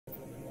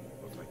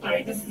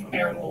Hi, this is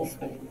Baron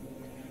Wolfsman.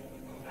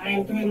 I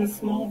am doing a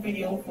small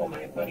video for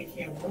my buddy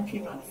here,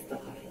 Rokimastah.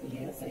 He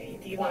is a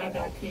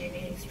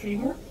DLive.tv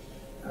streamer,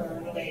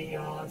 currently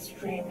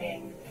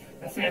streaming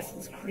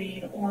Assassin's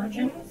Creed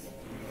Origins,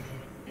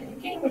 a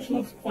game which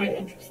looks quite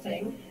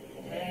interesting,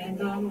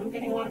 and I'm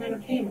getting a lot of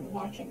entertainment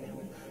watching him.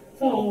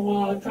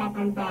 So drop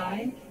on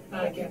by,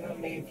 give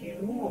him a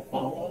view, a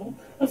follow,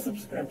 a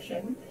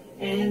subscription,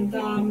 and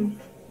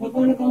we're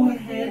going to go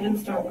ahead and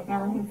start with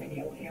our own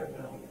video here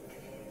now.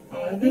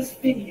 This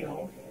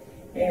video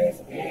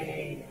is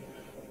a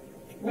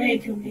way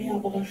to be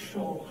able to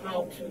show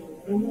how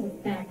to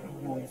remove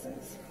background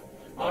noises.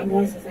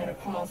 Noises that are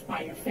caused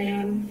by your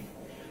fan,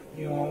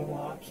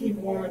 your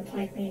keyboard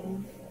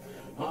typing,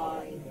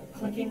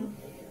 clicking.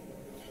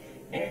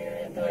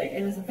 And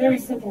it is a very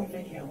simple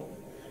video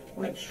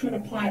which should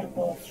apply to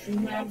both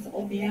Streamlabs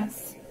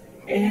OBS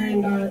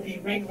and the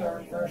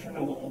regular version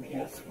of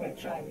OBS,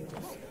 which I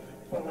use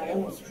for my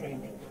own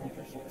streaming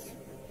purposes.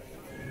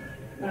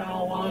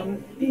 Now,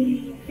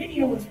 the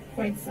video is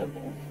quite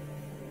simple.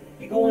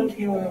 You go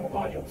into your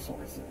audio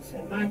sources.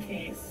 In my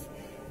case,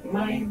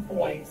 my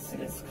voice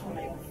is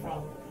coming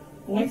from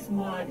voice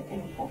mod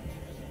input.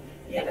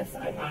 Yes,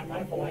 I'm on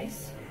my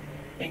voice.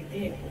 Big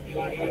deal. You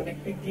want to hear a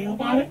big deal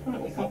about it?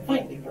 Well, come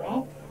fight me,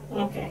 bro.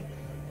 Okay.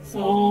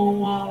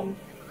 So,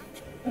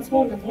 let's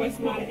go into voice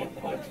mod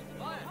input.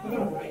 We're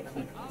going to right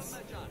click this.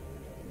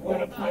 We're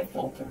going to apply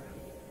filter.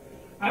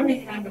 I already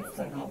have it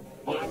set up,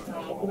 but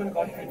we're going to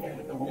go ahead and add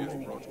another one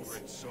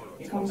anyways.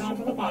 You come down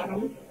to the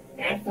bottom,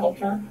 add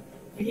filter,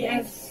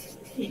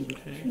 VST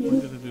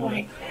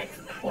 2.x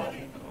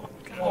plugin.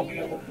 What we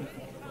are looking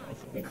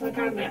for. We click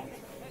on that.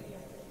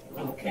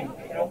 Okay,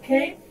 hit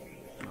OK.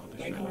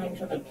 We go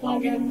into the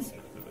plugins,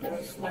 and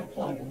we select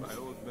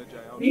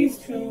plugins. These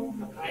two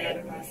I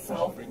added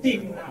myself. They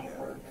do not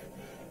work,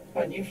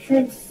 but you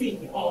should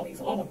see all these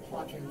other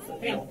plugins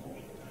available.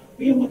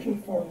 We're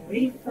looking for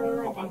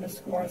Reafir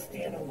 _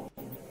 standalone.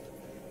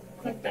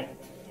 Click that.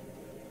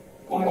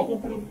 Go to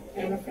open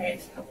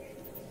interface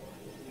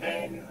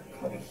and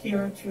come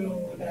here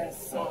to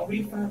this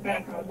Reafir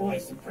background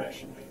noise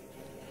suppression.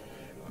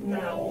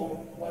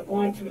 Now we're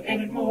going to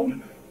edit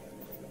mode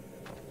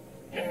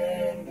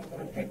and we're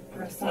going to pick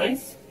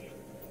precise,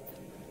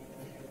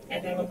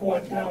 and then we're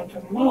going down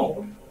to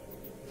mode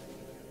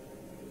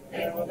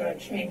and we're going to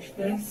change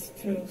this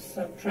to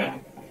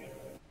subtract.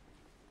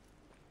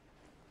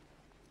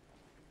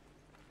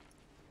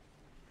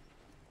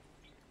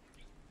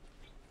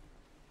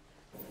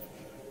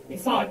 You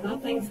saw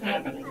nothing's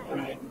happening,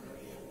 right?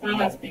 Now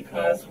that's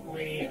because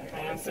we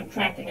are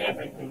subtracting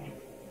everything.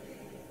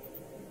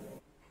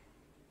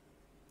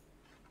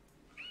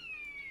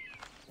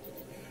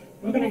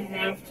 We're going to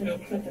have to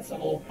click this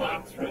little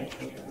box right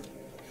here.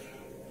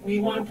 We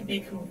want to be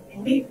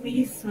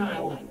completely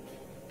silent.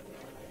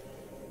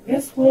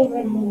 This will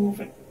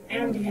remove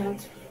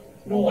ambient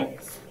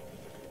noise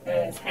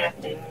that is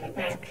happening in the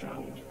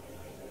background.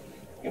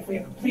 If we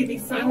are completely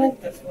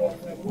silent, this will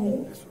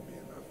remove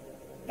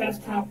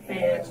desktop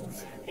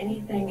fans,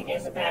 anything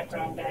in the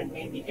background that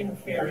may be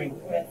interfering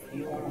with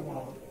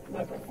your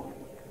microphone.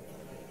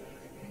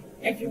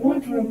 If you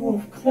want to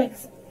remove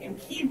clicks and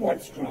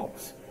keyboard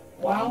strokes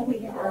while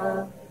we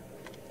are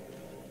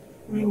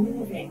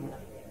removing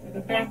the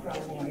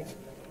background noise,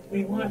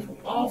 we want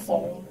to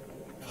also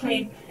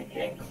type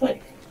and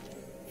click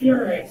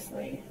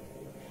furiously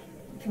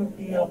to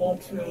be able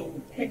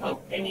to pick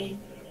up any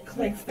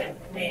clicks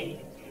that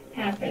may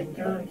happen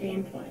during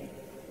gameplay.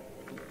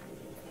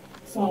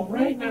 So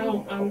right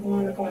now, I'm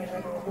going to go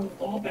ahead and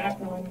remove all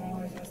background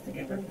noises to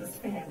get rid of this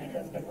fan that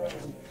has been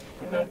running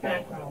in my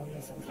background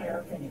this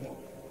entire video.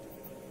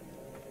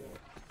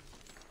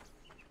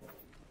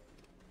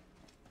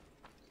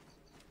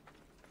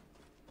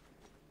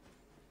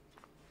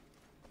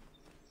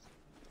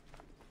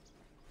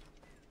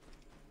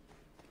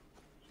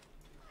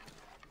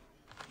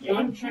 You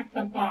uncheck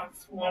the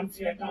box once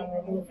you're done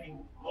removing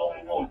all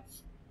the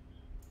noise.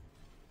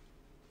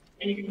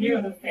 And you can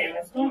hear the fan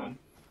is gone.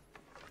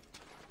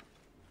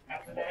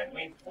 After that,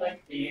 we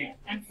click the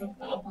X of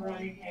the upper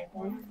right hand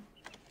corner.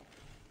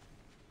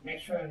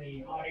 Make sure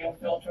the audio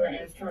filter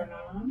is turned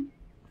on.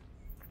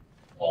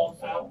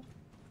 Close out,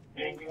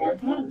 and you are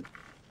done.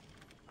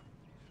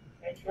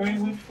 Thank you very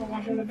much for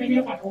watching the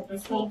video. I hope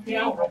this helped you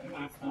out,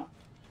 Rokimastah.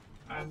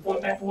 I'm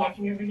going back to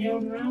watching your video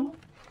now,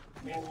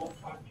 and we'll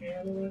talk to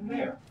you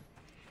there.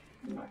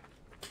 Bye.